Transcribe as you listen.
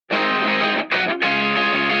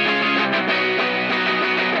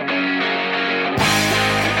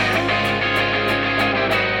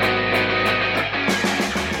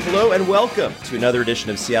Hello and welcome to another edition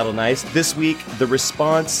of Seattle Nice. This week, the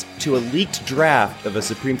response to a leaked draft of a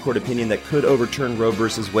Supreme Court opinion that could overturn Roe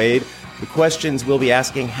versus Wade. The questions we'll be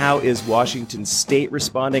asking: how is Washington State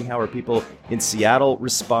responding? How are people in Seattle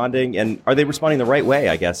responding? And are they responding the right way,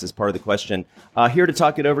 I guess, is part of the question. Here to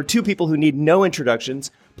talk it over, two people who need no introductions: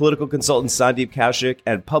 political consultant Sandeep Kaushik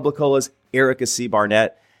and Publicola's Erica C.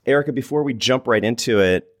 Barnett. Erica, before we jump right into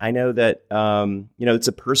it, I know that it's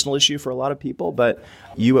a personal issue for a lot of people, but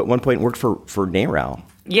you at one point worked for NARAL.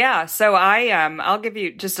 Yeah, so I'll give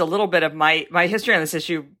you just a little bit of my history on this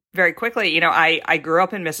issue very quickly. I grew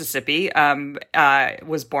up in Mississippi,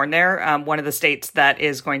 was born there, one of the states that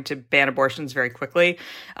is going to ban abortions very quickly.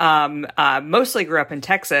 Mostly grew up in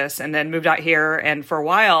Texas and then moved out here. And for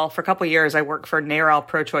a couple of years, I worked for NARAL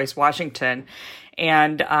Pro-Choice Washington.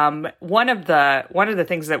 And one of the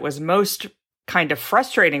things that was most kind of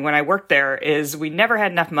frustrating when I worked there is we never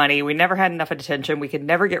had enough money. We never had enough attention. We could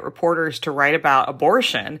never get reporters to write about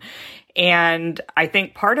abortion. And I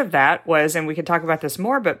think part of that was, and we can talk about this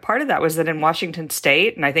more, but part of that was that in Washington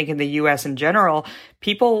State, and I think in the U.S. in general,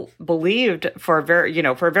 people believed for a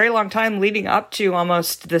very long time leading up to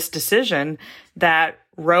almost this decision that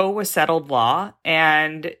Roe was settled law,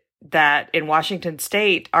 and that in Washington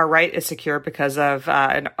State, our right is secure because of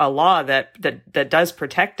a law that does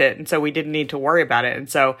protect it. And so we didn't need to worry about it. And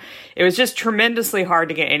so it was just tremendously hard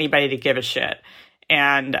to get anybody to give a shit.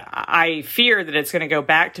 And I fear that it's going to go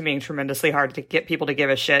back to being tremendously hard to get people to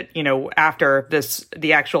give a shit, after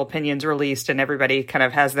the actual opinion's released and everybody kind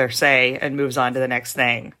of has their say and moves on to the next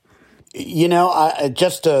thing.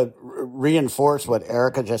 Just to reinforce what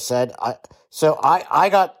Erica just said, I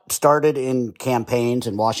got started in campaigns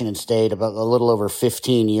in Washington State about a little over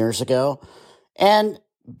 15 years ago. And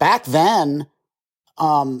back then,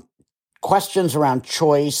 questions around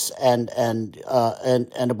choice and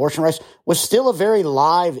abortion rights was still a very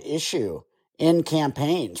live issue in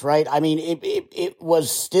campaigns, right? I mean, it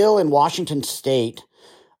was still in Washington State,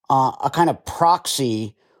 a kind of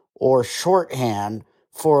proxy or shorthand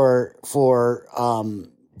for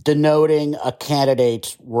denoting a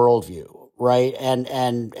candidate's worldview. Right.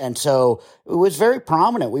 And so it was very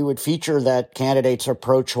prominent. We would feature that candidates are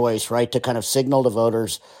pro-choice, right, to kind of signal to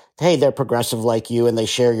voters, hey, they're progressive like you and they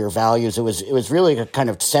share your values. It was really a kind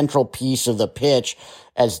of central piece of the pitch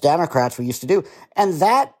as Democrats we used to do. And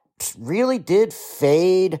that really did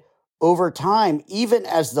fade over time, even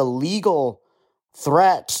as the legal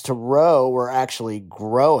threats to Roe were actually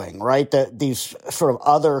growing, right? These sort of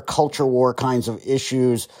other culture war kinds of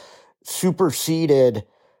issues superseded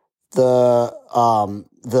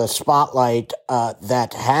the spotlight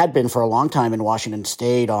that had been for a long time in Washington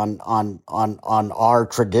State on our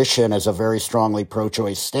tradition as a very strongly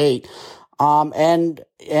pro-choice state. And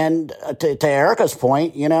to Erica's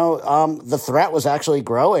point, the threat was actually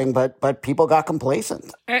growing, but people got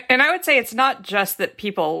complacent. And I would say it's not just that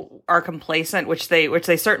people are complacent, which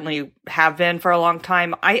they certainly have been for a long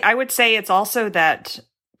time. I would say it's also that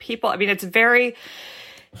people, I mean, it's very,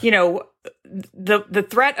 the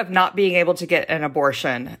threat of not being able to get an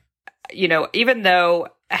abortion, even though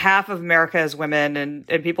half of America is women and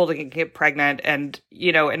people that can get pregnant and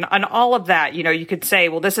all of that, you could say,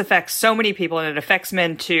 well, this affects so many people and it affects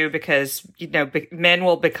men too, because, men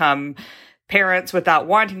will become parents without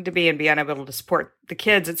wanting to be and be unable to support the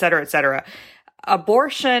kids, et cetera, et cetera.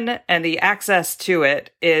 Abortion and the access to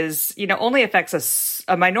it is, only affects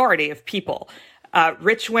a minority of people.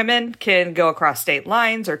 Rich women can go across state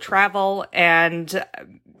lines or travel and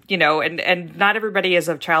not everybody is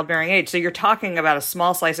of childbearing age. So you're talking about a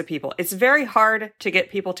small slice of people. It's very hard to get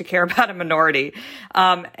people to care about a minority.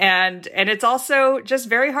 And it's also just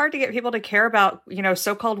very hard to get people to care about,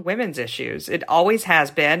 so-called women's issues. It always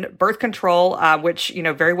has been. Birth control, which,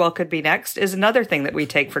 very well could be next, is another thing that we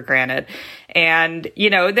take for granted. And,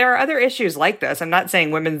 there are other issues like this. I'm not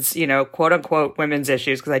saying women's, quote unquote women's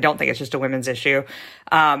issues, because I don't think it's just a women's issue.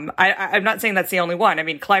 I'm not saying that's the only one. I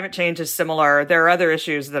mean, climate change is similar. There are other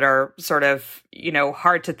issues that are sort of,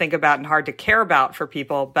 hard to think about and hard to care about for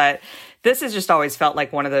people. But this has just always felt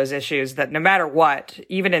like one of those issues that no matter what,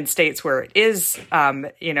 even in states where it is,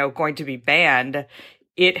 going to be banned,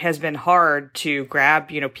 it has been hard to grab,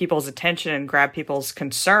 people's attention and grab people's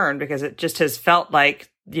concern, because it just has felt like,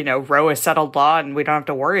 Roe is settled law and we don't have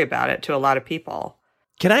to worry about it to a lot of people.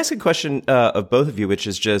 Can I ask a question of both of you, which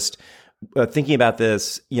is just thinking about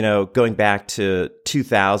this, going back to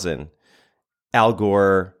 2000, Al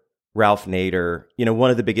Gore, Ralph Nader,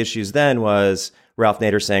 one of the big issues then was Ralph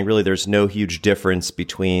Nader saying, really, there's no huge difference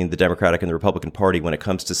between the Democratic and the Republican Party when it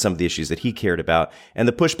comes to some of the issues that he cared about. And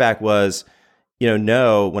the pushback was,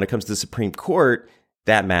 no, when it comes to the Supreme Court,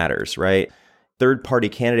 that matters, right? third-party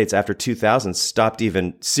candidates after 2000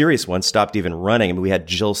 serious ones stopped even running. I mean, we had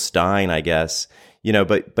Jill Stein, I guess,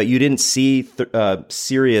 but you didn't see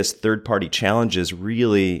serious third-party challenges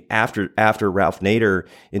really after Ralph Nader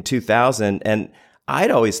in 2000. And I'd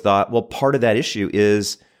always thought, well, part of that issue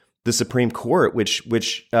is the Supreme Court, which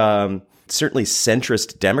certainly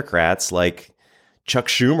centrist Democrats like Chuck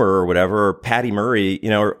Schumer or whatever, or Patty Murray,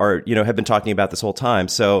 have been talking about this whole time.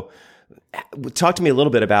 So talk to me a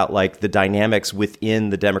little bit about like the dynamics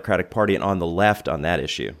within the Democratic Party and on the left on that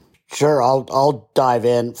issue. Sure. I'll dive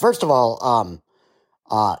in. First of all,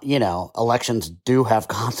 elections do have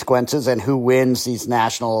consequences, and who wins these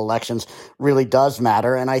national elections really does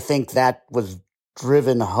matter. And I think that was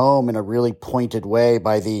driven home in a really pointed way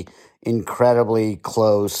by the incredibly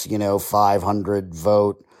close, 500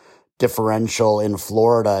 vote differential in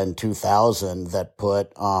Florida in 2000 that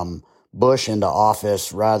put Bush into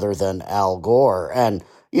office rather than Al Gore. And,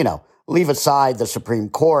 leave aside the Supreme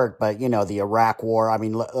Court, but, the Iraq War. I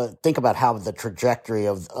mean, think about how the trajectory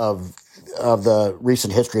of the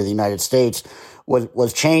recent history of the United States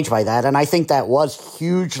was changed by that. And I think that was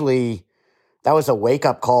a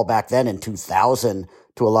wake-up call back then in 2000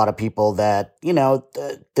 to a lot of people that,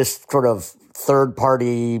 this sort of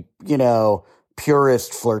third-party,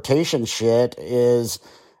 purist flirtation shit is,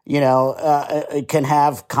 it can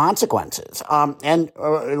have consequences.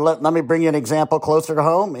 Let me bring you an example closer to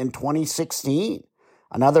home. In 2016,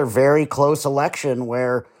 another very close election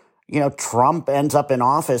where, Trump ends up in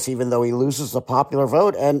office even though he loses the popular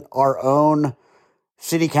vote, and our own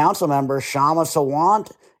city council member, Shama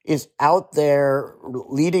Sawant, is out there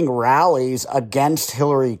leading rallies against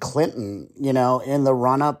Hillary Clinton, in the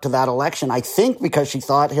run up to that election. I think because she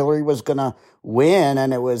thought Hillary was going to win,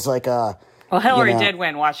 and it was like Hillary did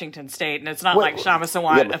win Washington State, and it's not like Shama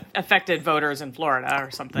Sawant affected voters in Florida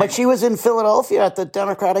or something. But she was in Philadelphia at the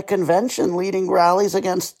Democratic Convention leading rallies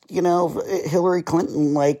against, Hillary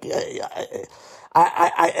Clinton. Like, it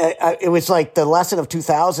was like the lesson of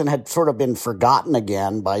 2000 had sort of been forgotten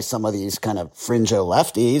again by some of these kind of fringo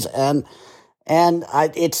lefties.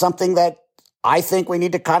 It's something that I think we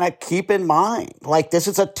need to kind of keep in mind. Like, this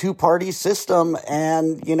is a two-party system,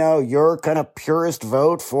 and, your kind of purist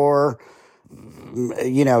vote for,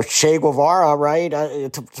 Che Guevara, right?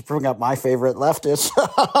 To bring up my favorite leftist,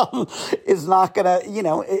 is not going to,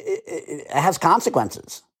 it has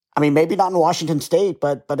consequences. I mean, maybe not in Washington State,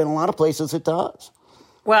 but in a lot of places it does.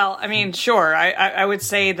 Well, I mean, sure. I would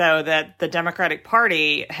say, though, that the Democratic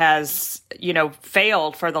Party has,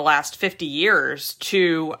 failed for the last 50 years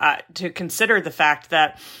to consider the fact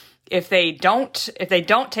that if they don't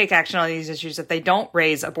take action on these issues, if they don't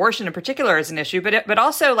raise abortion in particular as an issue, but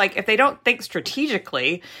also like if they don't think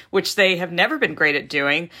strategically, which they have never been great at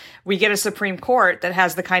doing, we get a Supreme Court that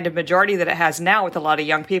has the kind of majority that it has now with a lot of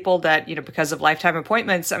young people that, because of lifetime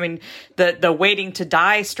appointments, I mean, the waiting to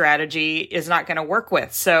die strategy is not going to work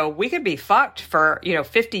with. So we could be fucked for,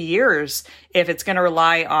 50 years if it's going to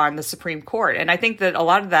rely on the Supreme Court. And I think that a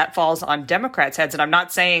lot of that falls on Democrats' heads. And I'm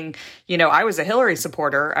not saying, I was a Hillary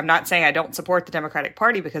supporter. I'm not saying I don't support the Democratic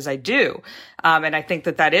Party, because I do. And I think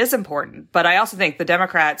that is important. But I also think the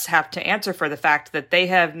Democrats have to answer for the fact that they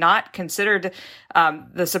have not considered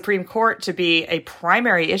the Supreme Court to be a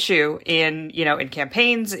primary issue in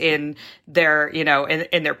campaigns, in their,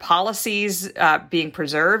 in their policies being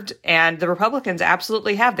preserved. And the Republicans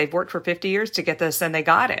absolutely have. They've worked for 50 years to get this, and they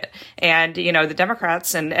got it. And, the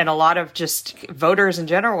Democrats and a lot of just voters in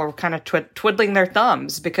general are kind of twiddling their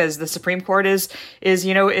thumbs because the Supreme Court is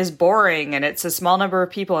boring, and it's a small number of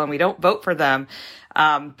people, and we don't vote for them.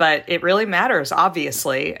 But it really matters,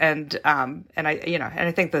 obviously. And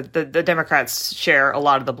I think that the Democrats share a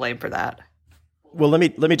lot of the blame for that. Well,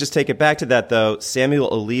 let me just take it back to that, though. Samuel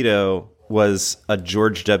Alito was a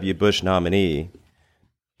George W. Bush nominee.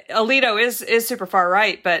 Alito is super far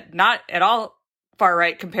right, but not at all far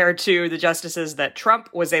right compared to the justices that Trump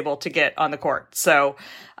was able to get on the court. So,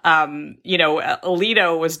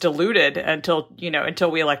 Alito was diluted until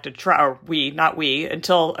we elected Trump,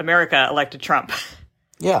 until America elected Trump.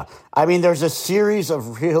 Yeah. I mean, there's a series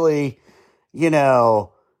of really,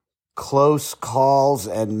 close calls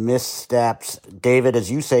and missteps. David,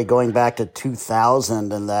 as you say, going back to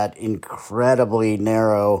 2000 and that incredibly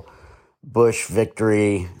narrow Bush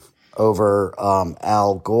victory over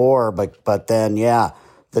Al Gore, but then,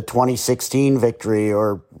 the 2016 victory,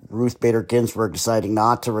 or Ruth Bader Ginsburg deciding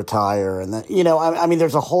not to retire, and then I mean,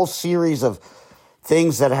 there's a whole series of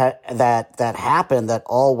things that happened that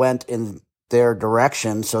all went in their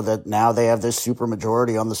direction, so that now they have this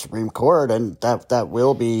supermajority on the Supreme Court, and that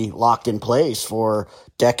will be locked in place for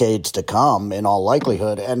decades to come, in all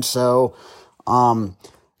likelihood. And so,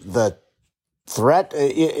 the threat,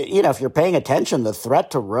 if you're paying attention, the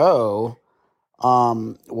threat to Roe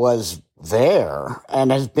was there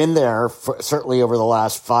and has been there certainly over the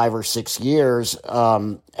last 5 or 6 years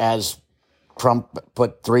as Trump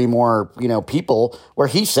put 3 more, people where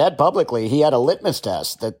he said publicly he had a litmus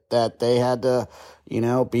test that they had to,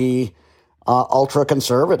 be ultra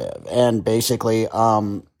conservative and basically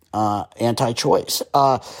anti-choice.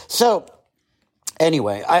 So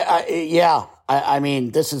anyway, I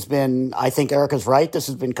mean, this has been, I think Erica's right. This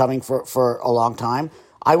has been coming for a long time.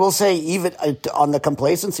 I will say, even on the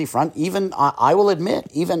complacency front, I will admit,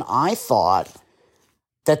 even I thought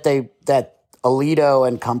that Alito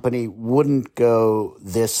and company wouldn't go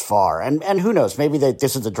this far. And who knows, maybe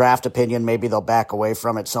this is a draft opinion. Maybe they'll back away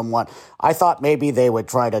from it somewhat. I thought maybe they would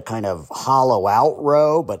try to kind of hollow out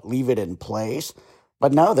Roe, but leave it in place.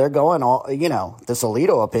 But no, they're going all, this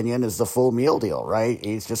Alito opinion is the full meal deal, right?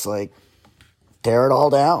 He's just like, tear it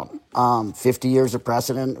all down. 50 years of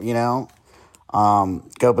precedent, go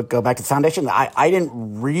back to the foundation. I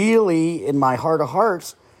didn't really, in my heart of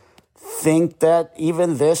hearts, think that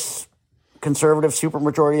even this conservative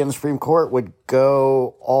supermajority in the Supreme Court would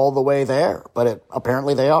go all the way there, but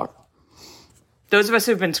apparently they are. Those of us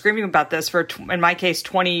who've been screaming about this for, in my case,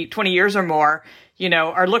 20 years or more,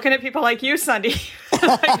 are looking at people like you, Sunday.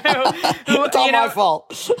 It's all my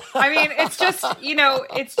fault. I mean,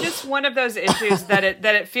 it's just one of those issues that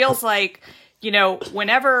it feels like,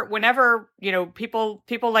 whenever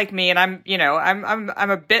people like me, and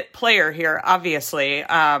I'm a bit player here, obviously.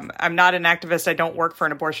 I'm not an activist. I don't work for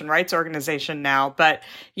an abortion rights organization now, but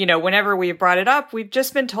whenever we've brought it up, we've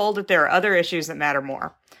just been told that there are other issues that matter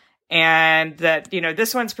more. And that,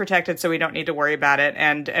 this one's protected, so we don't need to worry about it.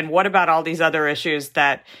 And what about all these other issues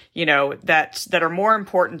that, that are more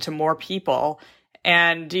important to more people?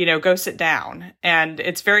 And, go sit down. And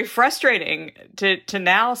it's very frustrating to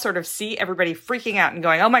now sort of see everybody freaking out and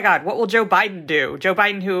going, oh my God, what will Joe Biden do? Joe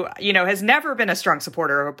Biden, who, has never been a strong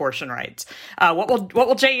supporter of abortion rights. What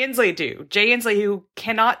will Jay Inslee do? Jay Inslee, who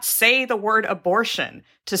cannot say the word abortion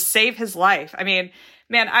to save his life. I mean,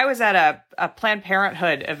 man, I was at a Planned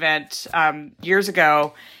Parenthood event years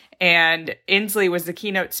ago, and Inslee was the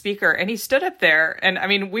keynote speaker, and he stood up there. And I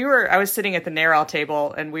mean, I was sitting at the NARAL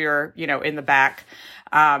table, and we were, in the back.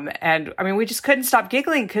 And I mean, we just couldn't stop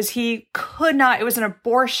giggling because he could not, it was an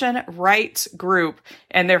abortion rights group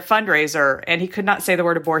and their fundraiser, and he could not say the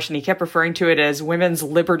word abortion. He kept referring to it as women's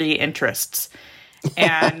liberty interests.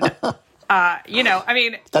 And, I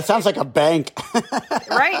mean, that sounds like a bank.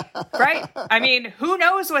 Right. I mean, who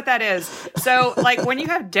knows what that is? So like when you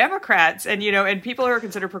have Democrats and, and people who are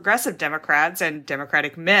considered progressive Democrats and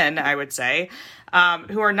Democratic men, I would say,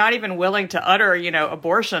 who are not even willing to utter,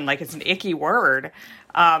 abortion like it's an icky word.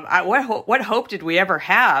 What hope did we ever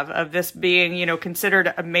have of this being,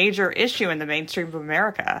 considered a major issue in the mainstream of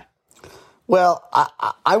America? Well,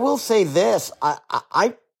 I will say this.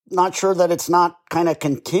 I'm not sure that it's not kind of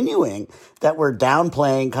continuing, that we're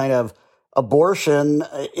downplaying kind of abortion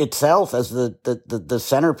itself as the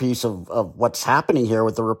centerpiece of what's happening here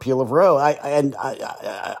with the repeal of Roe. I've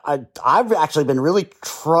actually been really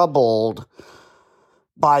troubled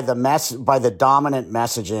by the dominant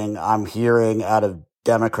messaging I'm hearing out of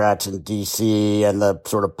Democrats in DC and the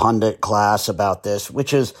sort of pundit class about this,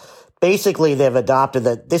 which is basically they've adopted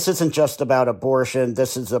that this isn't just about abortion.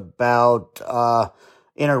 This is about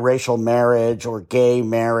interracial marriage or gay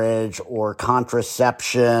marriage or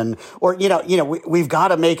contraception or, we've got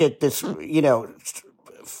to make it this,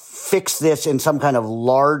 fix this in some kind of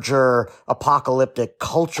larger apocalyptic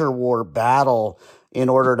culture war battle in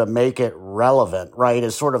order to make it relevant, right?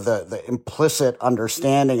 Is sort of the implicit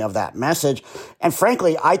understanding of that message. And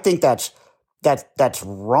frankly, I think that's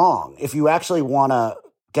wrong. If you actually want to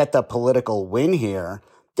get the political win here,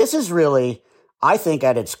 this is really, I think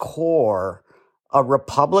at its core, a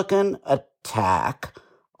Republican attack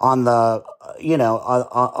on the,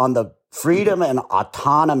 on the freedom and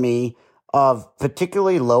autonomy of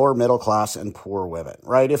particularly lower middle class and poor women,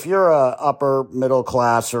 right? If you're a upper middle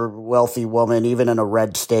class or wealthy woman, even in a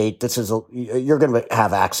red state, you're going to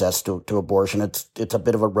have access to abortion. It's a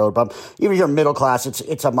bit of a road bump. Even if you're middle class,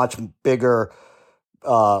 it's a much bigger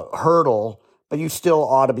hurdle. But you still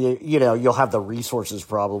ought to be, you'll have the resources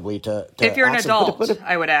probably to if you're access. an adult,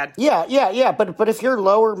 I would add. Yeah. But if you're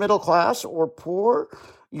lower middle class or poor,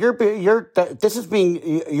 your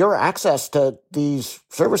access to these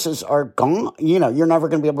services are gone. You're never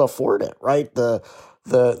going to be able to afford it, right?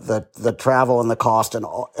 The travel and the cost and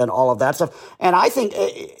all of that stuff. And I think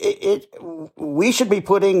we should be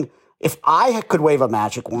putting, if I could wave a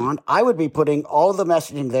magic wand, I would be putting all of the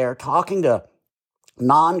messaging there, talking to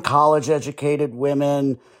non-college educated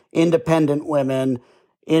women independent women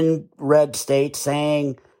in red states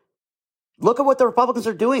saying, look at what the Republicans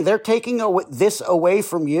are doing. They're taking this away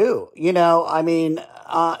from you, I mean,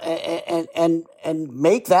 and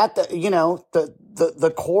make that,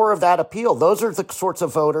 the core of that appeal. Those are the sorts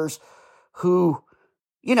of voters who,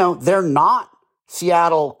 they're not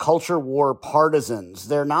Seattle culture war partisans.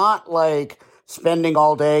 They're not like spending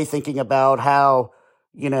all day thinking about how,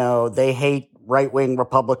 they hate right-wing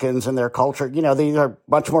Republicans and their culture. These are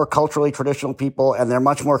much more culturally traditional people, and they're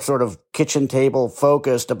much more sort of kitchen table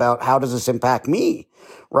focused about how does this impact me,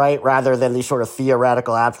 right? Rather than these sort of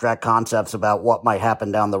theoretical abstract concepts about what might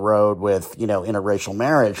happen down the road with, interracial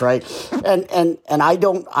marriage, right? And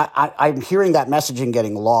I'm hearing that messaging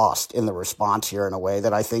getting lost in the response here in a way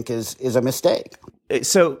that I think is a mistake.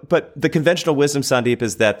 So, but the conventional wisdom, Sandeep,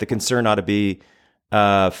 is that the concern ought to be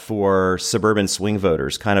for suburban swing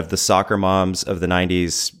voters, kind of the soccer moms of the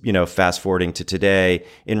 90s, fast forwarding to today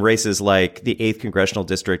in races like the 8th congressional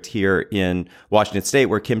district here in Washington state,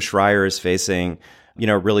 where Kim Schreier is facing,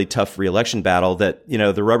 a really tough reelection battle, that,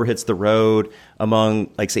 the rubber hits the road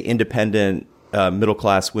among, like, say, independent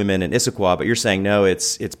middle-class women in Issaquah. But you're saying, no,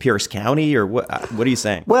 it's Pierce County, or what are you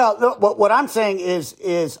saying? Well, what I'm saying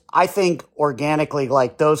is I think organically,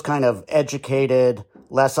 like, those kind of educated,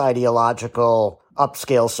 less ideological,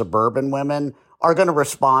 upscale suburban women are going to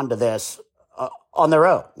respond to this on their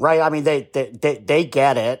own, right? I mean, they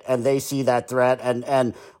get it, and they see that threat,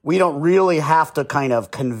 and we don't really have to kind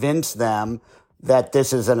of convince them that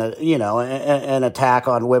this is an attack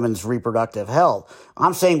on women's reproductive health.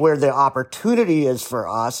 I'm saying where the opportunity is for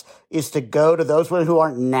us is to go to those women who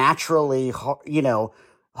aren't naturally,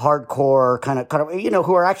 hardcore kind of,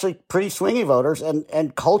 who are actually pretty swingy voters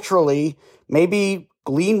and culturally maybe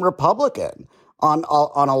lean Republican on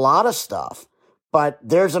a lot of stuff. But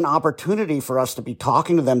there's an opportunity for us to be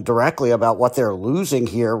talking to them directly about what they're losing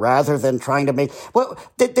here, rather than trying to make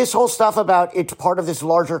this whole stuff about it's part of this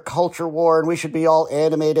larger culture war and we should be all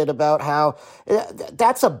animated about how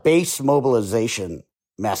that's a base mobilization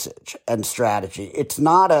message and strategy. It's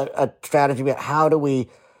not a strategy about how do we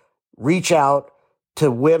reach out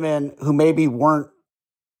to women who maybe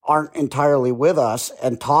aren't entirely with us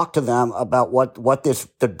and talk to them about what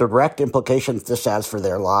the direct implications this has for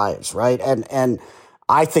their lives, right? And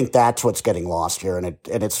I think that's what's getting lost here, and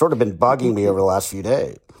it's sort of been bugging me over the last few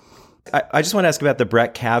days. I just want to ask about the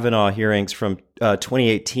Brett Kavanaugh hearings from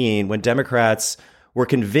 2018, when Democrats were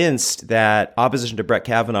convinced that opposition to Brett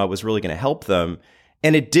Kavanaugh was really going to help them.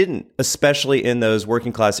 And it didn't, especially in those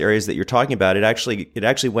working class areas that you're talking about. It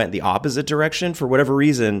actually went the opposite direction. For whatever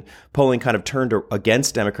reason, polling kind of turned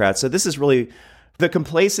against Democrats. So this is really the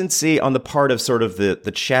complacency on the part of sort of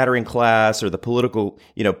the chattering class, or the political,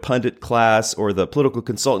 pundit class, or the political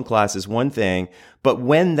consultant class is one thing. But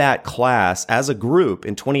when that class, as a group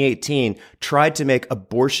in 2018, tried to make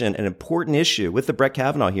abortion an important issue with the Brett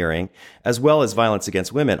Kavanaugh hearing, as well as violence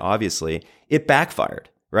against women, obviously, it backfired.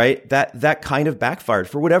 Right? That kind of backfired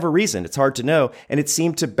for whatever reason. It's hard to know. And it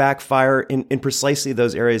seemed to backfire in precisely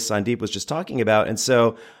those areas Sandeep was just talking about. And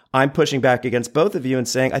so I'm pushing back against both of you and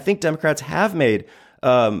saying, I think Democrats have made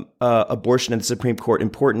abortion in the Supreme Court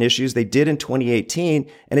important issues. They did in 2018,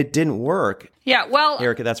 and it didn't work. Yeah, well,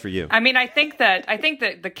 Erica, that's for you. I mean, I think that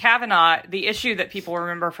the Kavanaugh, the issue that people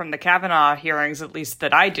remember from the Kavanaugh hearings, at least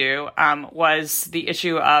that I do, was the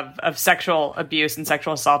issue of sexual abuse and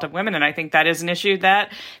sexual assault of women. And I think that is an issue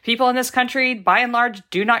that people in this country, by and large,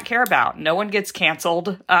 do not care about. No one gets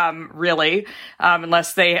canceled, really,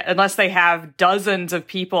 unless they have dozens of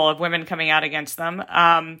people, of women coming out against them.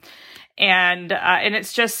 And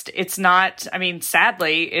it's not, I mean,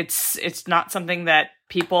 sadly, it's not something that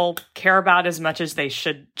people care about as much as they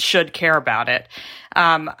should care about it.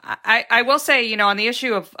 I will say, on the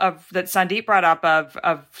issue of that Sandeep brought up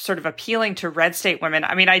of sort of appealing to red state women.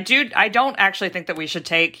 I mean, I don't actually think that we should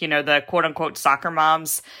take, the quote unquote soccer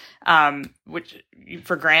moms, which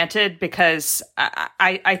for granted, because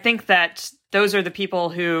I think that those are the people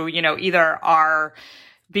who, either are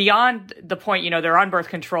beyond the point, they're on birth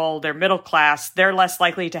control, they're middle class, they're less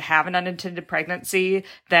likely to have an unintended pregnancy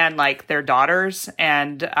than like their daughters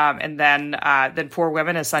and then poor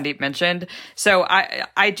women, as Sandeep mentioned. So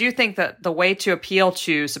I do think that the way to appeal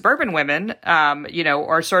to suburban women,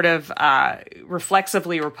 or sort of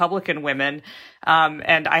reflexively Republican women,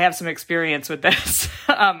 and I have some experience with this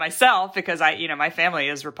myself because my family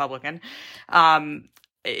is Republican.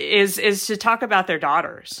 is to talk about their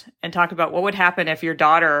daughters and talk about what would happen if your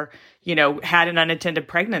daughter, had an unintended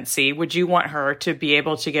pregnancy. Would you want her to be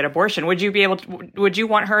able to get abortion? Would you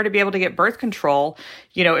want her to be able to get birth control,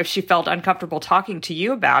 if she felt uncomfortable talking to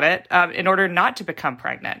you about it, in order not to become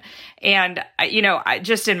pregnant? And, I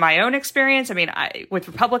just in my own experience, with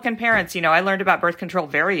Republican parents, I learned about birth control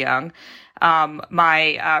very young.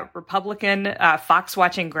 My Republican Fox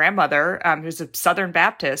watching grandmother, who's a Southern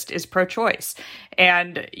Baptist, is pro-choice.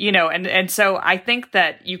 And, and so I think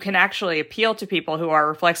that you can actually appeal to people who are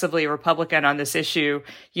reflexively Republican on this issue,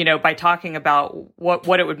 by talking about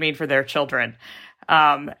what it would mean for their children.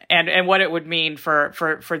 And what it would mean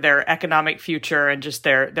for their economic future and just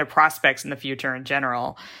their prospects in the future in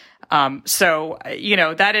general. So,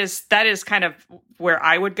 that is kind of where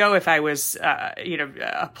I would go if I was,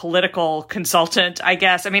 a political consultant, I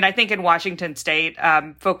guess. I think in Washington State,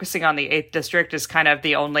 focusing on the 8th district is kind of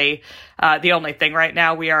the only thing right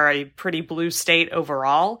now. We are a pretty blue state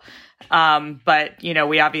overall. But,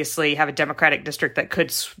 we obviously have a Democratic district that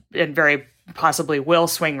could and very possibly will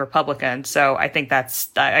swing Republican. So I think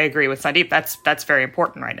I agree with Sandeep. That's very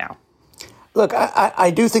important right now. Look,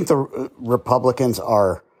 I do think the Republicans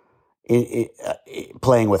are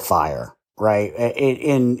playing with fire, right?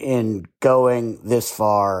 In going this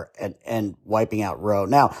far and wiping out Roe.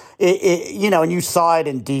 Now, and you saw it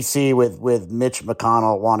in D.C. with Mitch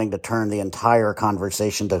McConnell wanting to turn the entire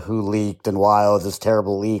conversation to who leaked and why it was this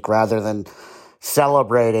terrible leak rather than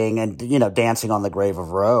celebrating and, dancing on the grave of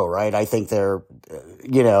Roe, right? I think they're,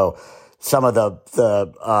 some of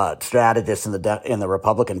the strategists in the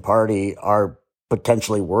Republican Party are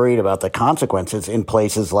potentially worried about the consequences in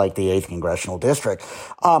places like the 8th congressional district.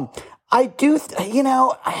 I do think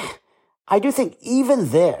even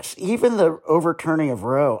the overturning of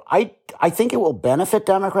Roe, I think it will benefit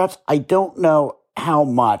Democrats. I don't know how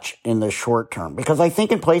much in the short term, because I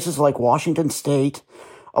think in places like Washington State,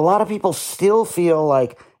 a lot of people still feel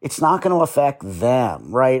like it's not going to affect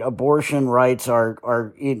them, right? Abortion rights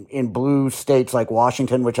are in blue states like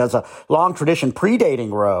Washington, which has a long tradition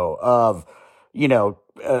predating Roe of,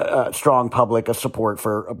 strong public support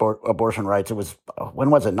for abortion rights. It was, when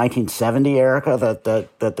was it? 1970, Erica, that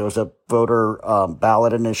there was a voter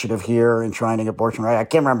ballot initiative here enshrining abortion rights. I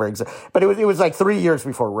can't remember exactly, but it was like 3 years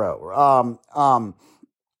before Roe.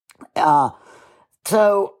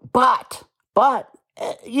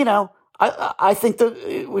 I think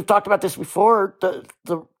we've talked about this before.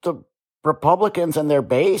 The Republicans and their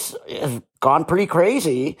base have gone pretty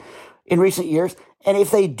crazy in recent years. And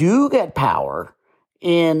if they do get power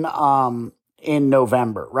in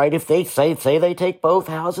November, right? If they say they take both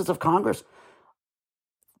houses of Congress,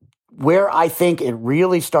 where I think it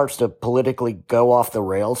really starts to politically go off the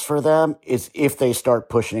rails for them is if they start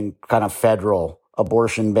pushing kind of federal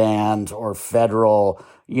abortion bans or federal,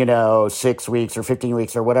 6 weeks or 15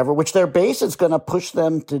 weeks or whatever, which their base is going to push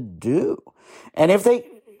them to do. And if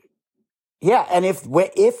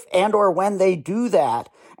when they do that,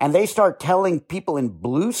 and they start telling people in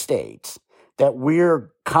blue states that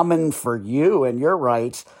we're coming for you and your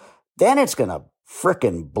rights, then it's going to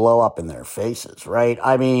frickin' blow up in their faces, right?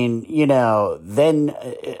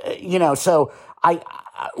 So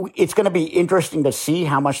it's going to be interesting to see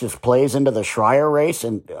how much this plays into the Schreier race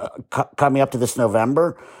and coming up to this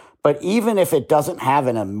November. But even if it doesn't have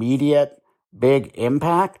an immediate big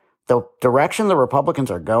impact, the direction the Republicans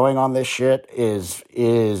are going on this shit is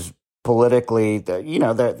politically,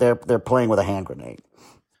 they're playing with a hand grenade.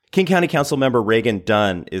 King County Council member Reagan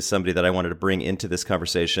Dunn is somebody that I wanted to bring into this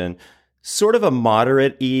conversation. Sort of a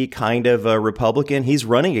moderate-y kind of a Republican. He's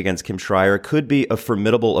running against Kim Schreier, could be a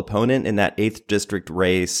formidable opponent in that 8th district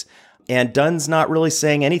race. And Dunn's not really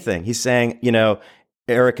saying anything. He's saying,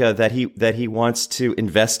 Erica, that he wants to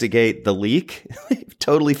investigate the leak,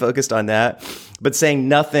 totally focused on that, but saying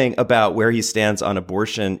nothing about where he stands on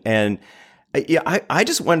abortion. And I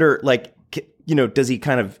just wonder,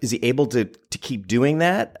 is he able to keep doing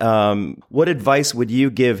that? What advice would you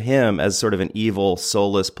give him as sort of an evil,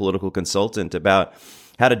 soulless political consultant about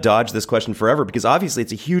how to dodge this question forever? Because obviously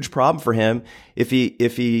it's a huge problem for him if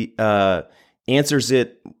he answers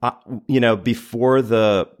it, before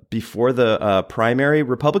the primary.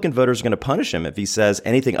 Republican voters are going to punish him if he says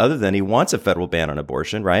anything other than he wants a federal ban on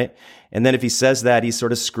abortion, right? And then if he says that, he's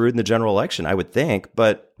sort of screwed in the general election, I would think.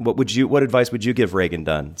 But what advice would you give Reagan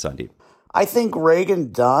Dunn, Sandeep? I think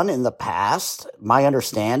Reagan Dunn in the past, my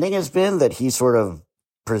understanding has been that he sort of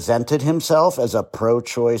presented himself as a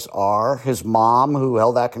pro-choice R. His mom, who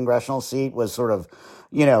held that congressional seat, was sort of,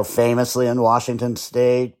 famously in Washington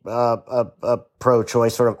State, a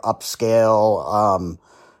pro-choice sort of upscale,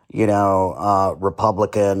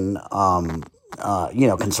 Republican,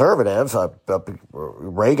 conservative,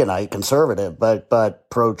 Reaganite conservative, but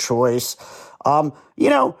pro-choice. Ronald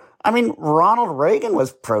Reagan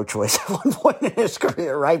was pro-choice at one point in his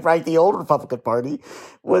career, right? Right. The old Republican Party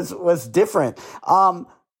was different.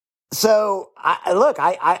 So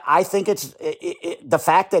I think it's the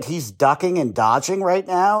fact that he's ducking and dodging right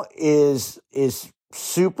now is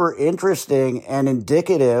super interesting and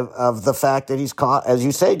indicative of the fact that he's caught, as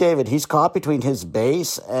you say, David, he's caught between his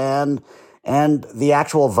base and the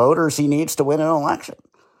actual voters he needs to win an election.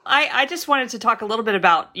 I just wanted to talk a little bit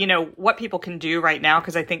about, what people can do right now,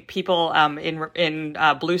 because I think people in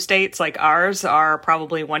blue states like ours are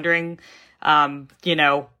probably wondering, how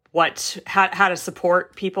to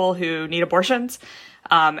support people who need abortions.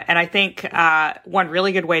 And I think one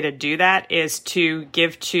really good way to do that is to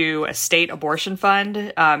give to a state abortion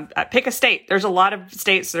fund. Pick a state. There's a lot of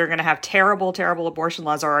states that are going to have terrible, terrible abortion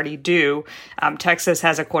laws already do. Texas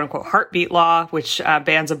has a quote unquote heartbeat law, which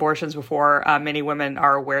bans abortions before many women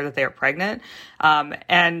are aware that they are pregnant.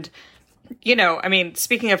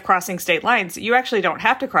 Speaking of crossing state lines, you actually don't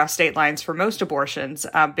have to cross state lines for most abortions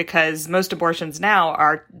because most abortions now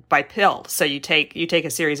are by pill. So you take a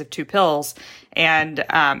series of 2 pills, and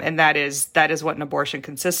that is what an abortion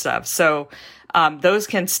consists of. So those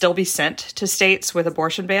can still be sent to states with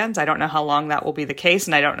abortion bans. I don't know how long that will be the case,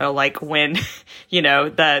 and I don't know when the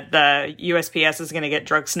USPS is going to get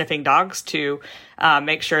drug sniffing dogs to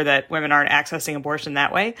make sure that women aren't accessing abortion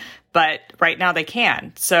that way. But right now they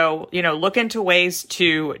can. So, look into ways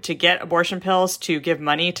to get abortion pills, to give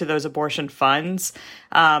money to those abortion funds,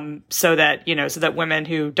 so that women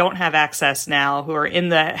who don't have access now, who are in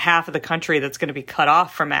the half of the country that's going to be cut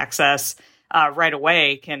off from access right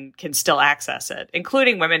away, can still access it,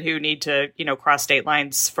 including women who need to, cross state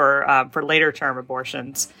lines for later term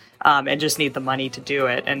abortions, and just need the money to do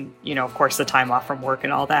it. And, of course, the time off from work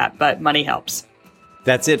and all that, but money helps.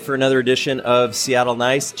 That's it for another edition of Seattle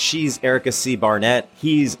Nice. She's Erica C. Barnett.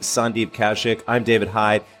 He's Sandeep Kaushik. I'm David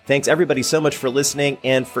Hyde. Thanks, everybody, so much for listening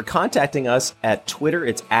and for contacting us at Twitter.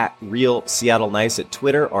 It's at Real Seattle Nice at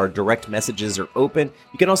Twitter. Our direct messages are open.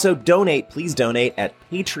 You can also donate. Please donate at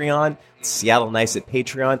Patreon, Seattle Nice at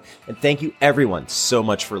Patreon. And thank you, everyone, so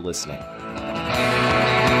much for listening.